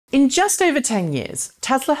In just over 10 years,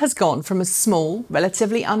 Tesla has gone from a small,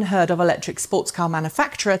 relatively unheard of electric sports car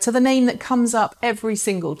manufacturer to the name that comes up every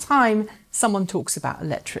single time someone talks about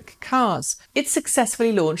electric cars. It's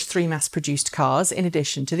successfully launched 3 mass-produced cars in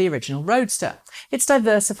addition to the original Roadster. It's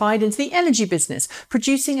diversified into the energy business,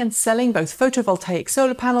 producing and selling both photovoltaic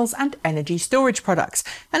solar panels and energy storage products.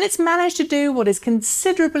 And it's managed to do what is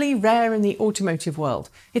considerably rare in the automotive world.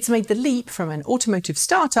 It's made the leap from an automotive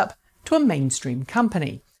startup to a mainstream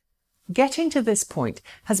company. Getting to this point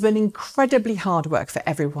has been incredibly hard work for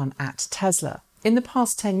everyone at Tesla. In the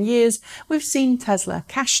past 10 years, we've seen Tesla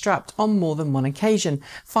cash-strapped on more than one occasion,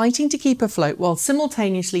 fighting to keep afloat while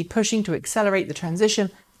simultaneously pushing to accelerate the transition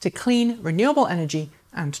to clean, renewable energy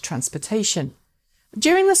and transportation.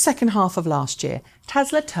 During the second half of last year,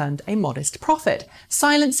 Tesla turned a modest profit,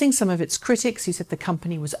 silencing some of its critics who said the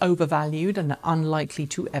company was overvalued and unlikely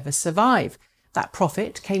to ever survive. That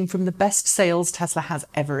profit came from the best sales Tesla has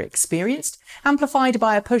ever experienced, amplified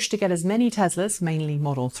by a push to get as many Teslas, mainly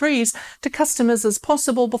Model 3s, to customers as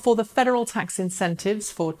possible before the federal tax incentives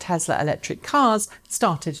for Tesla electric cars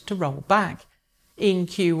started to roll back. In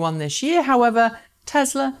Q1 this year, however,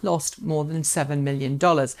 Tesla lost more than $7 million,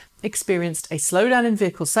 experienced a slowdown in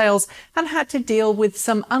vehicle sales, and had to deal with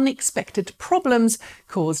some unexpected problems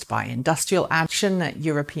caused by industrial action at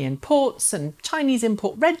European ports and Chinese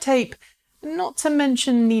import red tape, not to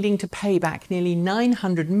mention needing to pay back nearly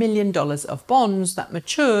 $900 million of bonds that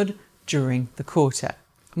matured during the quarter.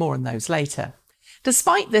 More on those later.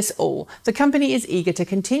 Despite this all, the company is eager to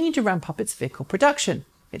continue to ramp up its vehicle production.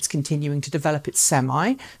 It's continuing to develop its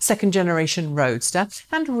Semi, second-generation Roadster,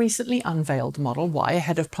 and recently unveiled Model Y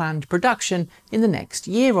ahead of planned production in the next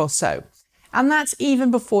year or so. And that's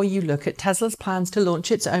even before you look at Tesla's plans to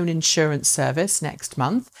launch its own insurance service next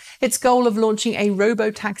month, its goal of launching a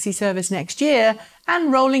robo-taxi service next year,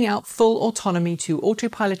 and rolling out full autonomy to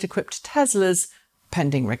autopilot-equipped Teslas,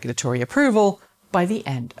 pending regulatory approval, by the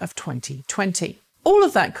end of 2020. All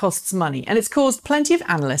of that costs money, and it's caused plenty of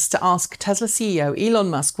analysts to ask Tesla CEO Elon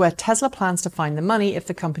Musk where Tesla plans to find the money if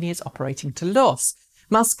the company is operating to loss.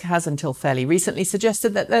 Musk has until fairly recently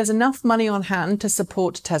suggested that there's enough money on hand to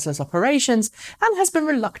support Tesla's operations and has been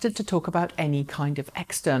reluctant to talk about any kind of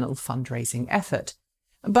external fundraising effort.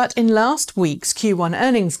 But in last week's Q1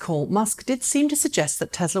 earnings call, Musk did seem to suggest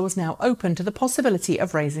that Tesla was now open to the possibility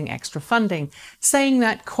of raising extra funding, saying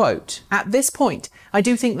that, quote, "At this point, I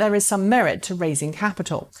do think there is some merit to raising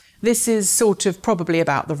capital. This is sort of probably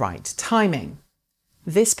about the right timing."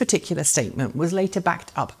 This particular statement was later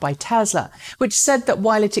backed up by Tesla, which said that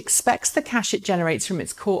while it expects the cash it generates from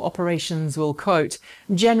its core operations will, quote,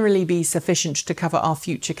 "generally be sufficient to cover our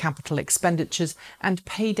future capital expenditures and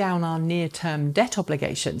pay down our near-term debt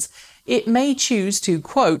obligations, it may choose to,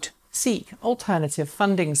 quote, seek alternative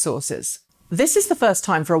funding sources." This is the first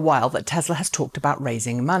time for a while that Tesla has talked about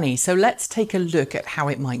raising money, so let's take a look at how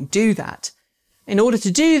it might do that. In order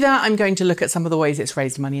to do that, I'm going to look at some of the ways it's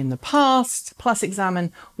raised money in the past, plus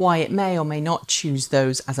examine why it may or may not choose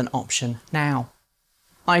those as an option now.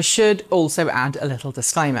 I should also add a little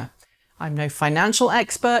disclaimer. I'm no financial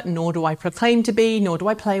expert, nor do I proclaim to be, nor do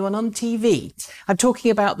I play one on TV. I'm talking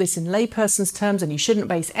about this in layperson's terms, and you shouldn't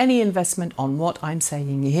base any investment on what I'm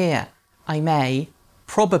saying here. I may,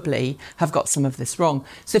 probably, have got some of this wrong.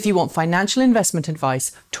 So if you want financial investment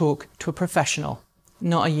advice, talk to a professional,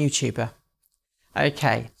 not a YouTuber.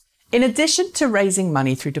 Okay, in addition to raising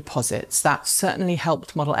money through deposits, that certainly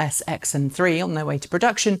helped Model S, X and 3 on their way to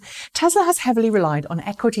production, Tesla has heavily relied on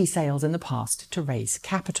equity sales in the past to raise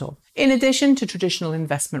capital. In addition to traditional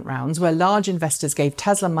investment rounds where large investors gave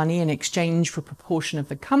Tesla money in exchange for a proportion of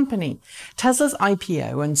the company, Tesla's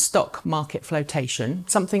IPO and stock market flotation,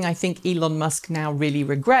 something I think Elon Musk now really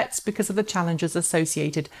regrets because of the challenges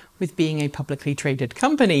associated with being a publicly traded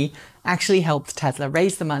company, actually helped Tesla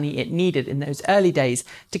raise the money it needed in those early days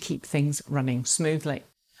to keep things running smoothly.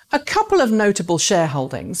 A couple of notable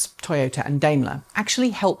shareholdings, Toyota and Daimler, actually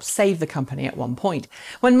helped save the company at one point,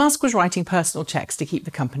 when Musk was writing personal checks to keep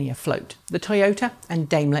the company afloat. The Toyota and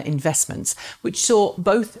Daimler investments, which saw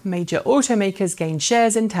both major automakers gain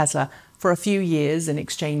shares in Tesla for a few years in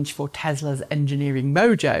exchange for Tesla's engineering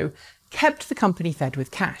mojo, kept the company fed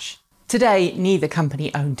with cash. Today, neither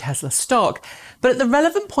company owned Tesla stock, but at the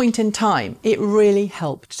relevant point in time, it really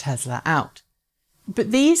helped Tesla out.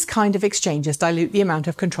 But these kind of exchanges dilute the amount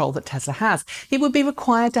of control that Tesla has. It would be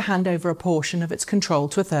required to hand over a portion of its control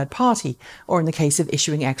to a third party, or in the case of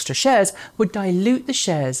issuing extra shares, would dilute the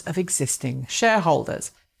shares of existing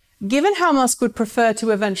shareholders. Given how Musk would prefer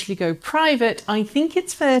to eventually go private, I think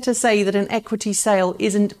it's fair to say that an equity sale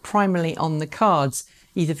isn't primarily on the cards,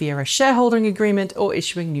 either via a shareholding agreement or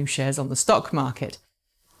issuing new shares on the stock market.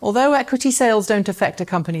 Although equity sales don't affect a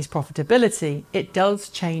company's profitability, it does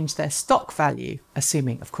change their stock value,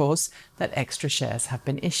 assuming, of course, that extra shares have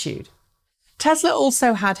been issued. Tesla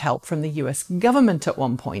also had help from the US government at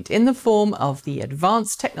one point in the form of the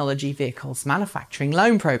Advanced Technology Vehicles Manufacturing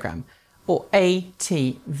Loan Program, or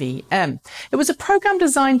ATVM. It was a program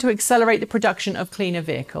designed to accelerate the production of cleaner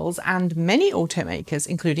vehicles, and many automakers,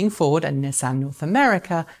 including Ford and Nissan North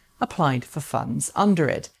America, applied for funds under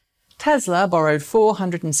it. Tesla borrowed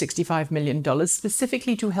 $465 million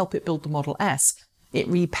specifically to help it build the Model S. It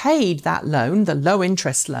repaid that loan, the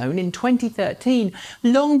low-interest loan, in 2013,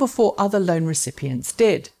 long before other loan recipients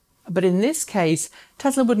did. But in this case,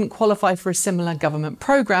 Tesla wouldn't qualify for a similar government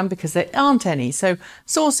program because there aren't any, so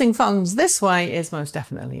sourcing funds this way is most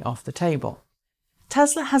definitely off the table.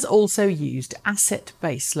 Tesla has also used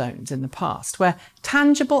asset-based loans in the past, where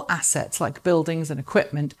tangible assets like buildings and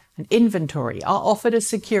equipment and inventory are offered as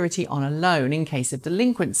security on a loan in case of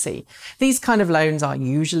delinquency. These kind of loans are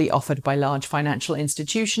usually offered by large financial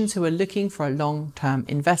institutions who are looking for a long-term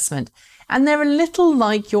investment, and they're a little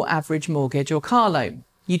like your average mortgage or car loan.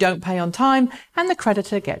 You don't pay on time, and the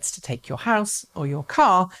creditor gets to take your house or your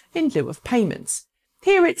car in lieu of payments.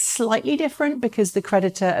 Here it's slightly different because the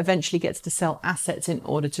creditor eventually gets to sell assets in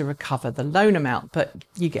order to recover the loan amount, but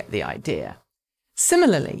you get the idea.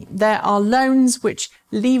 Similarly, there are loans which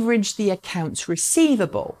leverage the accounts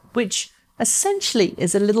receivable, which essentially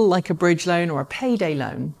is a little like a bridge loan or a payday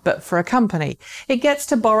loan, but for a company. It gets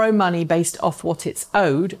to borrow money based off what it's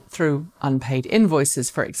owed through unpaid invoices,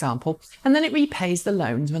 for example, and then it repays the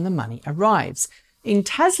loans when the money arrives. In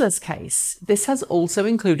Tesla's case, this has also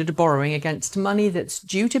included borrowing against money that's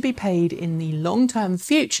due to be paid in the long-term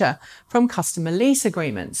future from customer lease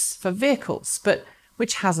agreements for vehicles, but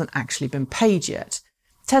which hasn't actually been paid yet.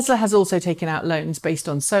 Tesla has also taken out loans based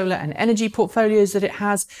on solar and energy portfolios that it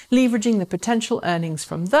has, leveraging the potential earnings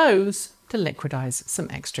from those to liquidize some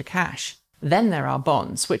extra cash. Then there are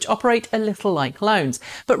bonds, which operate a little like loans,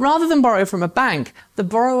 but rather than borrow from a bank, the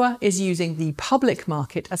borrower is using the public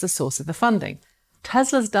market as a source of the funding.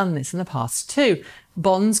 Tesla's done this in the past too.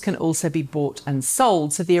 Bonds can also be bought and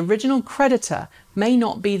sold, so the original creditor may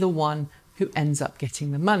not be the one who ends up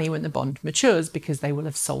getting the money when the bond matures because they will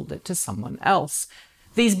have sold it to someone else.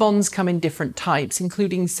 These bonds come in different types,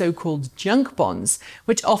 including so-called junk bonds,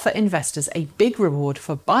 which offer investors a big reward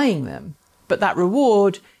for buying them. But that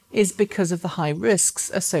reward is because of the high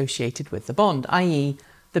risks associated with the bond, i.e.,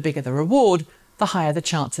 the bigger the reward, the higher the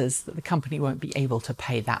chances that the company won't be able to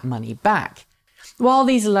pay that money back. While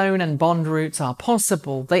these loan and bond routes are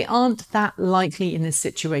possible, they aren't that likely in this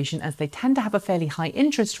situation as they tend to have a fairly high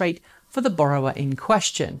interest rate for the borrower in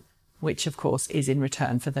question, which of course is in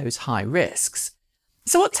return for those high risks.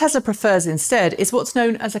 So what Tesla prefers instead is what's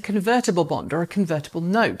known as a convertible bond or a convertible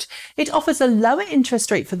note. It offers a lower interest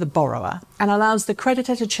rate for the borrower and allows the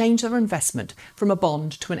creditor to change their investment from a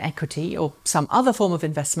bond to an equity or some other form of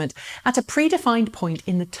investment at a predefined point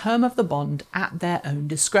in the term of the bond at their own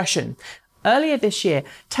discretion. Earlier this year,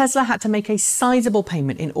 Tesla had to make a sizable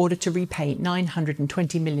payment in order to repay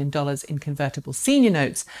 $920 million in convertible senior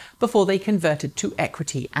notes before they converted to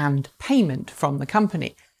equity and payment from the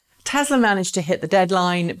company. Tesla managed to hit the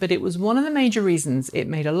deadline, but it was one of the major reasons it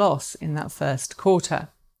made a loss in that first quarter.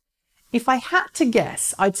 If I had to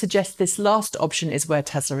guess, I'd suggest this last option is where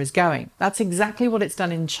Tesla is going. That's exactly what it's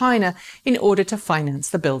done in China in order to finance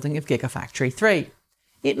the building of Gigafactory 3.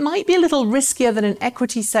 It might be a little riskier than an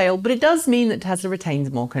equity sale, but it does mean that Tesla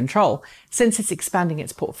retains more control. Since it's expanding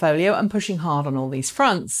its portfolio and pushing hard on all these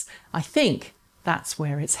fronts, I think that's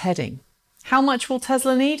where it's heading. How much will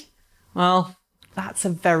Tesla need? Well, that's a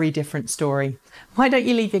very different story. Why don't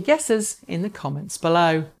you leave your guesses in the comments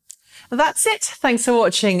below? That's it. Thanks for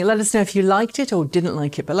watching. Let us know if you liked it or didn't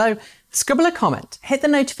like it below. Scribble a comment, hit the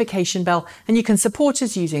notification bell, and you can support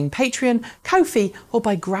us using Patreon, Ko-fi, or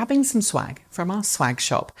by grabbing some swag from our swag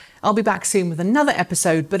shop. I'll be back soon with another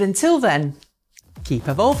episode, but until then, keep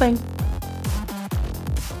evolving.